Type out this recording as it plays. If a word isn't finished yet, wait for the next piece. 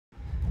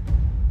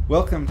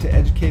Welcome to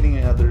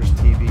Educating Others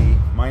TV.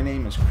 My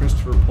name is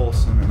Christopher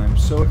Poulsen, and I'm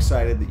so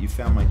excited that you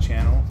found my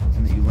channel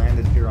and that you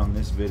landed here on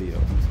this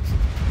video.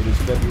 It is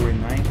February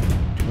 9th,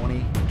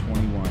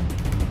 2021,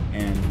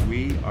 and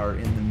we are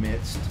in the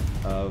midst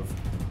of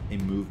a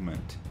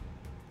movement,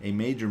 a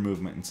major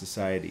movement in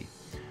society.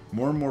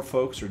 More and more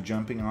folks are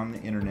jumping on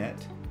the internet,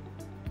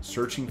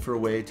 searching for a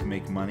way to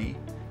make money,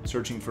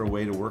 searching for a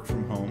way to work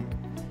from home,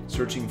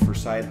 searching for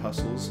side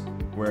hustles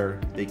where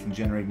they can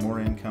generate more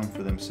income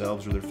for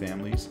themselves or their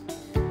families.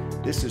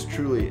 This is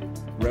truly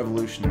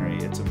revolutionary.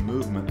 It's a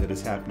movement that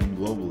is happening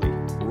globally,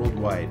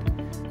 worldwide.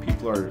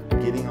 People are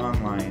getting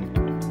online,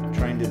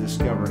 trying to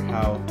discover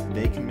how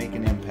they can make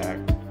an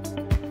impact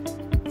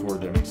for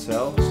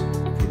themselves,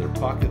 for their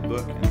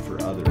pocketbook, and for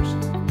others.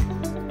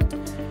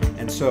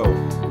 And so,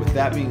 with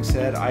that being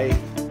said, I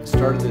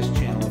started this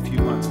channel a few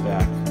months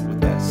back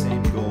with that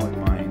same goal in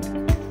mind,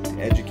 to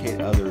educate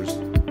others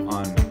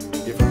on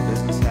different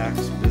business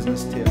hacks,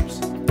 business tips,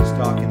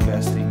 stock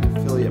investing,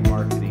 affiliate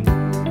marketing,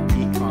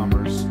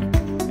 e-commerce,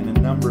 and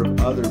a number of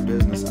other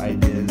business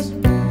ideas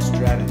and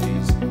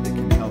strategies that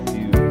can help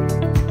you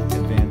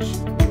advance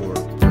your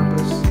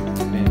purpose,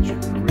 advance your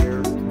career,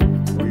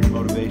 or your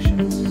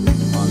motivations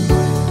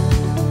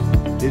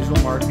online. Digital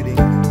marketing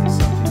is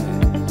something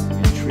that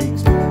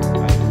intrigues me. I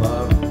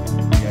love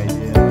the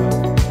idea of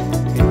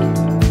taking a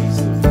piece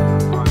of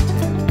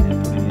content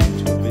and putting it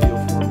into a video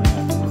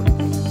format or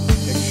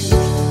pictures,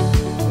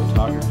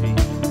 photography,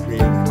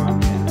 creating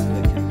content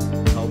that can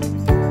help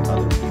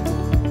other people,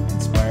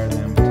 inspire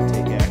them to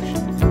take action.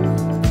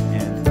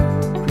 And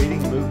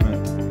creating a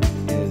movement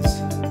is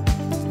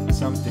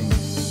something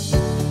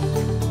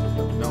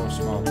of no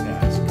small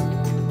task.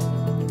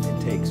 It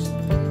takes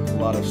a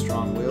lot of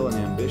strong will and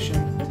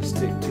ambition to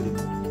stick to the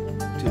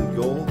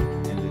goal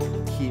and to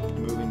keep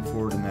moving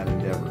forward in that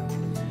endeavor.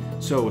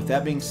 So with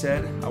that being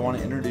said, I want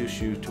to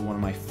introduce you to one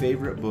of my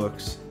favorite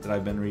books that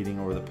I've been reading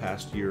over the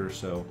past year or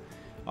so,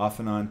 off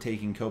and on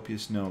taking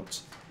copious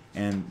notes.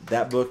 And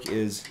that book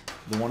is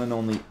the one and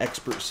only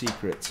Expert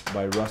Secrets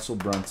by Russell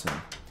Brunson,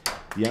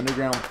 the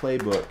underground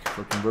playbook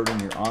for converting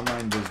your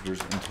online visitors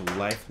into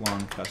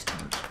lifelong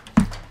customers.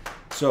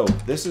 So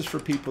this is for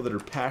people that are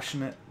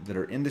passionate, that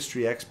are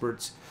industry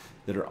experts,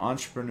 that are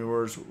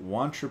entrepreneurs,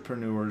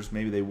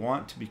 maybe they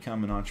want to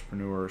become an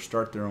entrepreneur or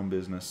start their own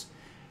business.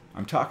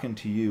 I'm talking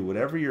to you.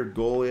 Whatever your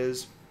goal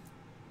is,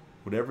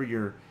 whatever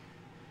your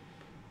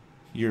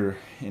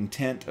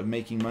intent of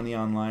making money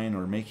online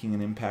or making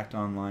an impact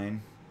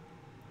online,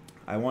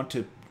 I want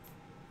to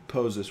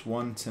pose this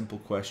one simple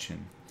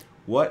question.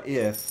 What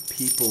if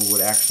people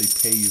would actually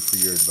pay you for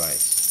your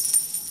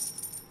advice?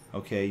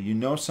 Okay, you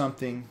know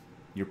something,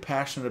 you're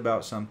passionate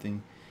about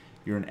something,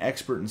 you're an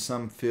expert in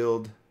some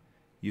field,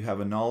 you have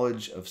a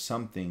knowledge of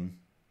something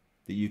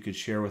that you could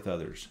share with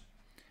others,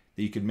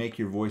 that you could make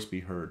your voice be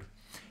heard.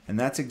 And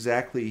that's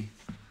exactly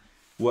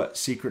what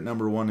secret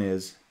number one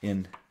is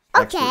in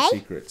Expert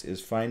Secrets, is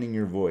finding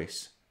your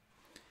voice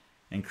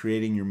and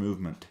creating your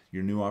movement,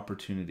 your new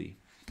opportunity.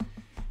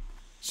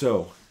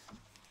 So,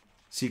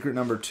 secret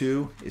number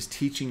two is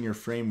teaching your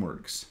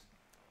frameworks.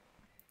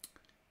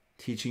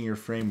 Teaching your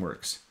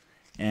frameworks.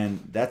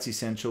 And that's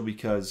essential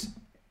because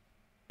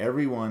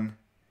everyone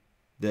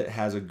that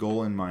has a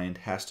goal in mind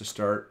has to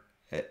start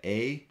at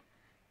A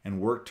and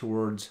work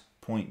towards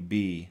point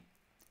B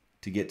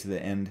to get to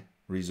the end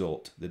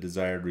result, the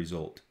desired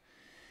result.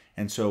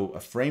 And so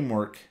a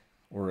framework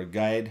or a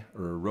guide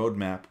or a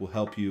roadmap will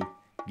help you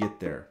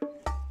get there.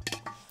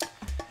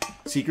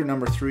 Secret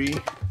number three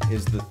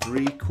is the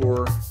 3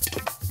 core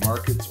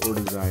markets or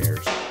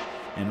desires.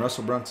 And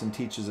Russell Brunson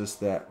teaches us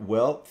that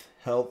wealth,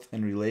 health,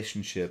 and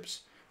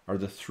relationships are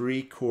the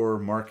 3 core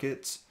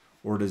markets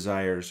or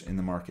desires in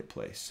the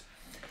marketplace.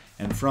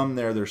 And from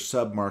there, there's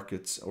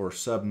sub-markets or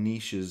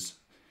sub-niches.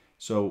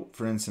 So,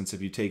 for instance,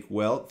 if you take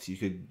wealth, you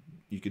could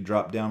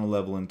drop down a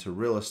level into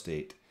real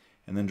estate,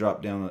 and then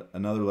drop down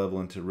another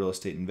level into real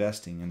estate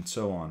investing, and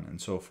so on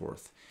and so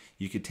forth.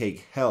 You could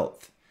take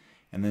health,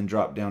 and then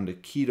drop down to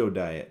keto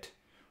diet,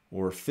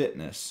 or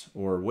fitness,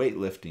 or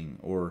weightlifting,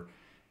 or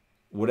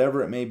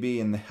whatever it may be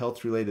in the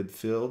health-related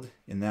field,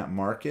 in that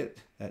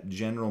market, that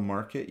general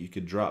market, you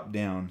could drop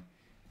down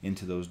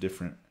into those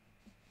different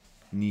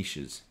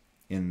niches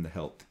in the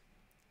health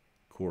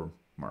core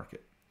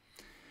market.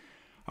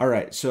 All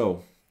right,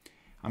 so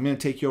I'm going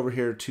to take you over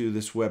here to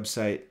this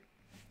website,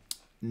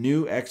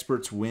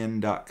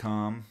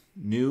 newexpertswin.com,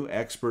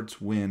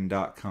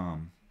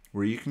 newexpertswin.com,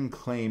 where you can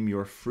claim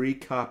your free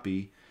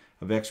copy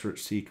of Expert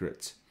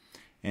Secrets.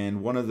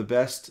 And one of the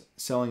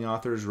best-selling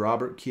authors,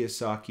 Robert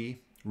Kiyosaki,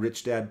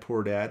 Rich Dad,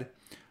 Poor Dad,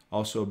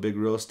 also a big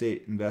real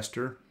estate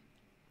investor,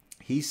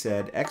 he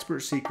said, Expert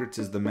Secrets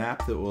is the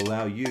map that will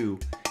allow you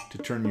to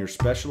turn your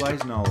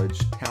specialized knowledge,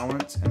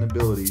 talents, and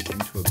abilities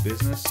into a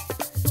business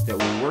that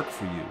will work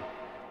for you.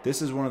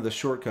 This is one of the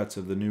shortcuts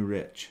of the new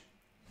rich.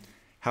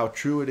 How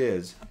true it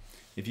is.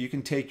 If you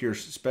can take your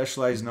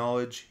specialized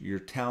knowledge, your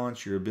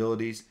talents, your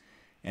abilities,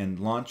 and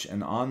launch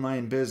an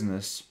online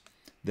business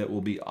that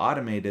will be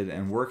automated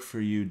and work for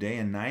you day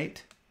and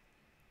night,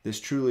 This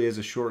truly is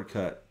a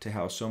shortcut to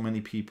how so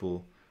many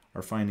people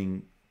are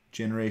finding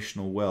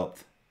generational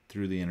wealth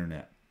through the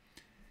internet.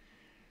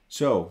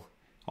 So,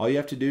 all you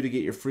have to do to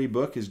get your free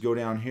book is go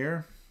down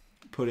here,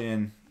 put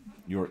in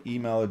your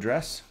email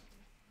address,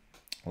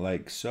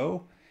 like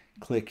so.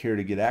 Click here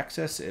to get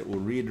access. It will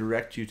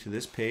redirect you to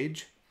this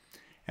page,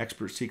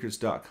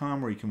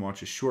 expertsecrets.com, where you can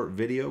watch a short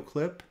video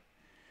clip.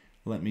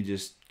 Let me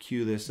just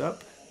cue this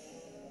up.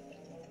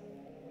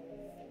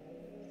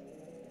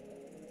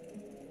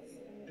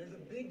 There's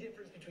a big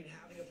difference between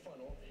having a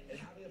funnel and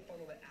having a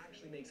funnel that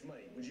actually makes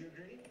money. Would you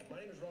agree? My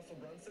name is Russell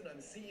Brunson.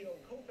 I'm the CEO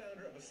and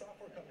co-founder of a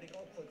software company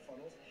called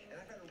ClickFunnels, and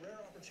I've had a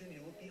rare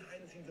opportunity to look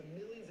behind the scenes of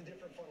millions of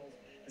different funnels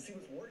to see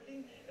what's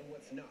working and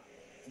what's not.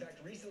 In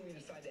fact, recently we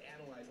decided to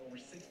analyze over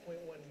 6.1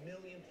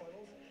 million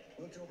funnels.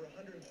 We looked at over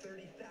 130,000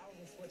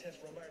 split tests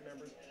run by our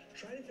members,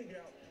 trying to figure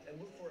out and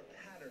look for a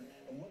pattern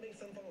of what makes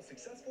some funnels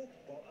successful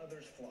while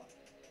others flop.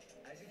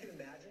 As you can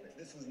imagine,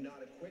 this was not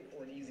a quick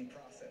or an easy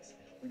process.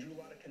 We drew a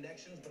lot of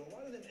connections, but a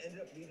lot of them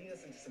ended up leading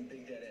us into some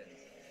big dead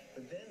ends.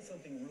 But then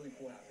something really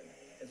cool happened.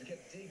 As we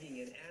kept digging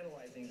and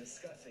analyzing,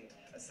 discussing,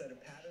 a set of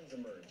patterns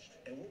emerged.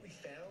 And what we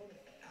found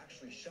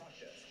actually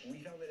shocked us.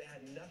 We found that it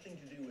had nothing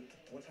to do with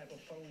what type of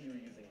funnel you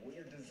were using, what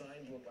your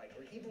designs look like,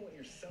 or even what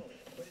you're selling.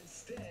 But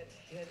instead,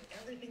 it had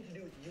everything to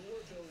do with your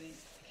ability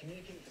to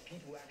communicate with the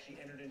people who actually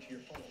entered into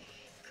your funnel.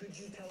 Could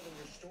you tell them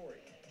your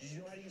story? Did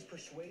you know how to use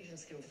persuasion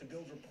skills to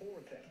build rapport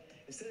with them?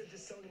 Instead of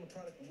just selling them a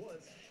product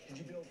once, did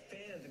you build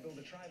fans and build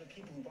a tribe of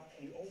people who bought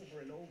from you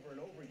over and over and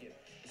over again?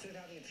 Instead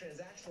of having a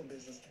transactional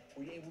business,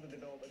 were you able to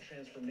develop a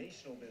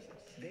transformational business?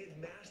 They had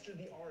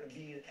mastered the art of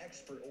being an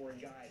expert or a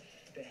guide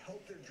to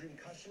help their dream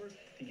customers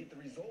to get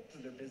the results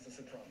that their business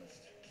had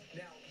promised.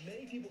 Now,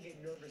 many people get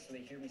nervous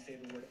when they hear me say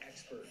the word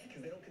expert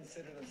because they don't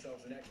consider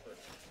themselves an expert.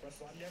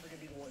 Russell, I'm never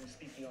going to be the one who's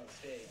speaking on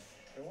stage.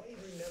 I want you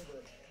to remember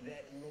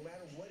that no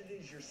matter what it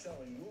is you're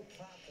selling, your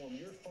platform,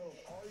 your funnels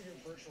are your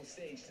virtual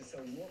stage to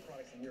sell your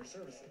products and your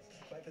services.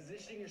 By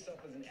positioning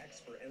yourself as an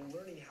expert and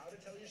learning how to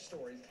tell your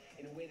stories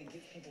in a way that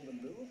gets people to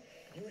move,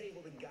 you're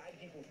able to guide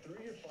people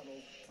through your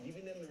funnels,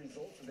 giving them the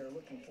results that they're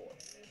looking for.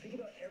 Think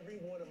about every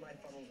one of my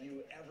funnels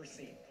you've ever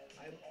seen.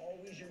 I am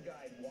always your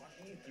guide,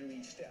 walking you through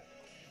each step.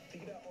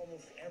 Think about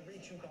almost every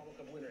 2-Comma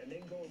Club winner and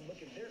then go and look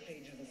at their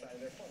pages inside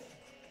of their funnel.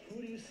 Who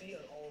do you see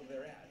on all of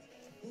their ads?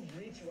 Who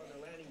greets you on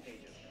their landing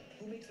pages?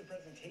 Who makes a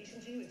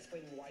presentation to you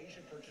explaining why you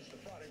should purchase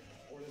the product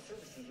or the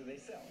services that they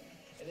sell?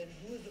 And then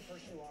who is the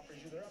person who offers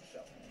you their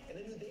upsell? And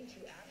then who thanks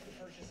you after the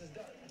purchase is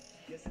done?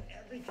 Yes, in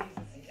every case,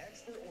 it's the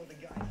expert or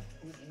the guy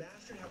who has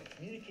mastered how to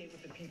communicate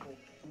with the people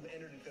who've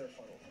entered into their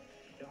funnel.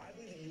 Now, I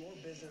believe that your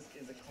business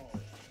is a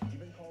calling. You've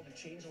been called to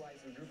change the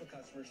lives of a group of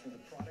customers through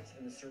the products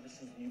and the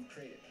services that you've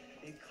created.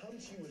 They come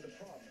to you with a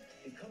problem.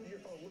 They come to your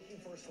funnel looking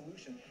for a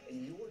solution,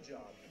 and your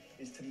job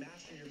is to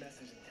master your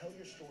message and tell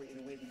your story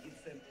in a way that gets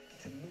them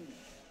to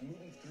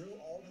moving through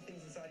all the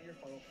things inside of your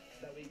funnel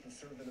so that way you can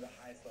serve them at the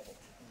highest level.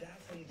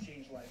 That's how you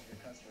change the lives of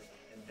your customers,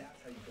 and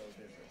that's how you grow a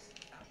business.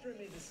 After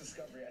I made this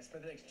discovery, I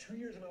spent the next 2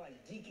 years of my life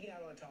geeking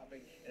out on a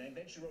topic, and I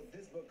eventually wrote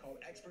this book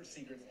called Expert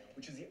Secrets,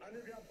 which is the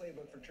underground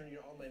playbook for turning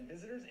your online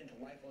visitors into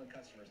lifelong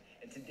customers.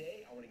 And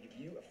today, I want to give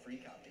you a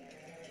free copy.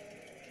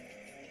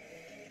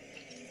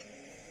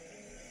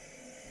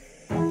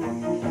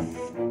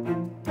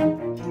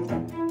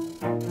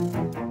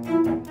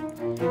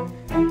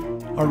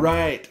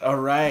 All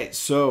right.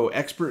 So,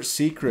 Expert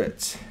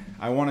Secrets.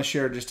 I want to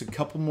share just a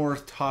couple more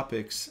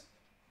topics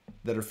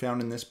that are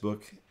found in this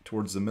book.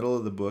 Towards the middle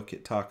of the book,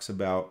 it talks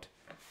about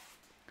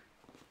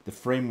the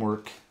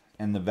framework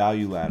and the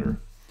value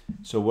ladder.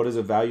 So, what is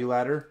a value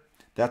ladder?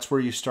 That's where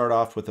you start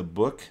off with a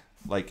book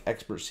like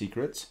Expert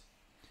Secrets,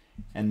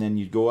 and then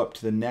you go up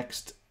to the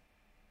next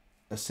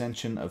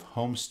ascension of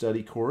home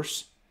study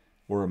course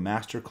or a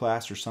master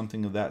class or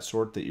something of that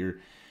sort, that you're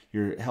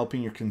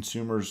helping your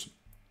consumers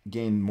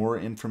gain more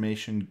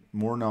information,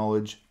 more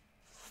knowledge,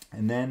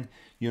 and then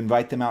you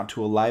invite them out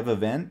to a live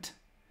event,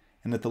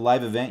 and at the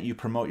live event you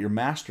promote your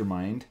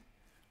mastermind,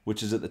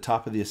 which is at the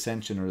top of the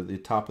ascension or the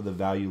top of the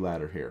value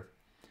ladder here.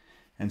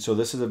 And so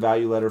this is a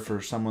value ladder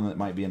for someone that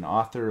might be an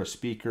author, a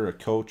speaker, a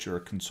coach, or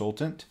a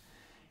consultant.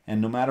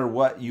 And no matter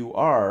what you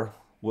are,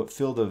 what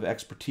field of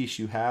expertise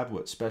you have,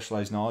 what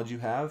specialized knowledge you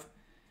have,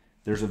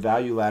 there's a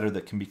value ladder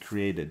that can be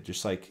created,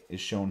 just like is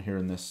shown here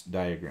in this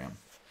diagram.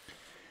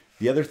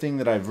 The other thing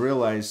that I've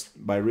realized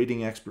by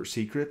reading Expert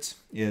Secrets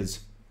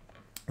is,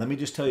 let me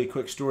just tell you a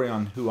quick story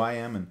on who I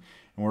am and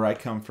where I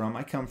come from.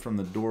 I come from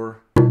the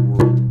door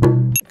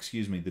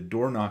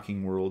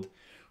knocking world,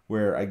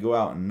 where I go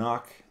out and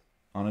knock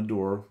on a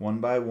door one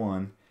by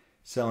one,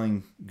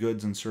 selling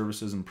goods and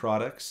services and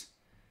products.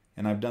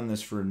 And I've done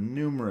this for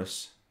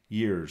numerous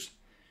years.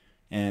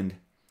 And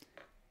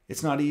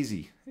it's not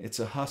easy. It's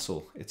a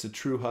hustle. It's a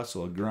true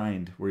hustle, a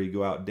grind, where you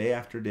go out day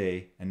after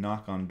day and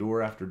knock on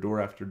door after door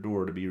after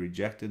door to be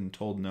rejected and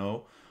told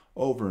no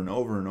over and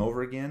over and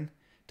over again,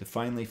 to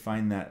finally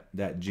find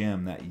that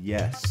gem, that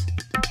yes,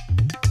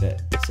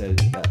 that says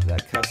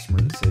that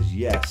customer that says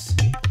yes,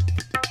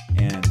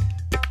 and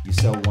you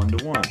sell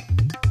one-to-one.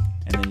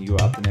 and then you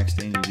go out the next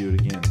day and you do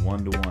it again,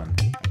 one-to-one.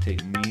 I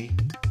take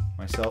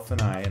myself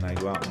and I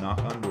go out and knock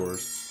on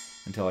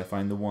doors until I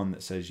find the one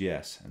that says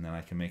yes, and then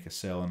I can make a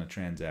sale and a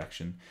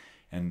transaction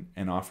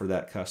and offer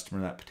that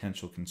customer, that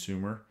potential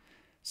consumer,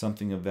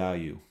 something of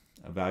value,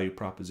 a value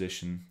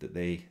proposition that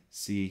they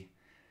see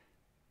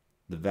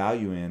the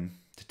value in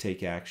to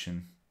take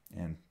action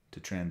and to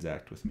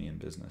transact with me in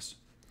business.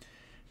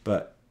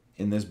 But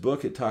in this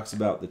book, it talks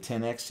about the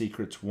 10x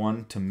secrets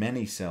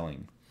one-to-many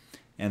selling.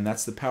 And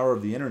that's the power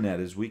of the internet,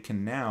 is we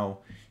can now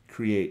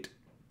create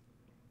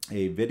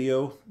a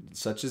video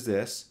such as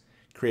this,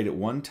 create it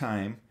one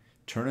time,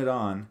 turn it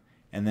on,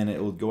 and then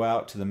it will go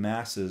out to the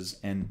masses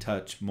and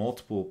touch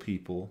multiple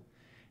people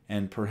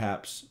and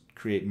perhaps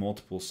create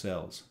multiple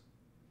sales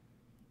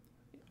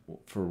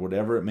for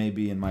whatever it may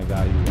be in my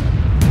value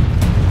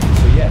add.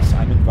 So yes,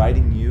 I'm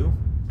inviting you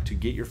to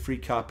get your free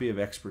copy of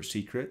Expert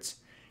Secrets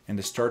and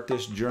to start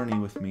this journey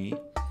with me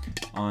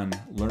on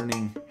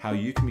learning how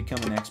you can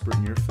become an expert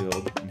in your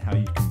field and how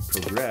you can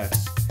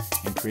progress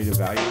and create a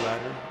value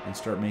ladder and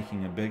start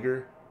making a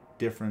bigger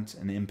difference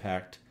and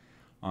impact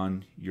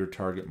on your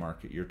target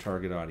market, your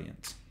target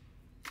audience.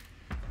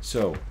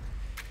 So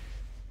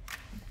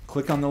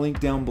click on the link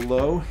down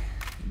below,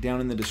 down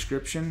in the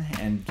description,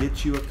 and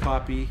get you a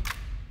copy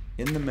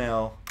in the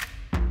mail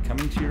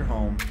coming to your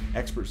home,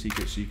 Expert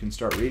Secrets, so you can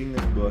start reading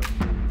this book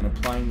and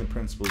applying the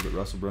principles that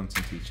Russell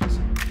Brunson teaches.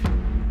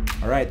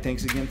 All right,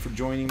 thanks again for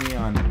joining me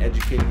on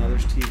Educating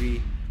Others TV.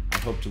 I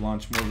hope to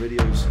launch more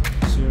videos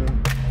soon,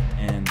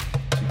 and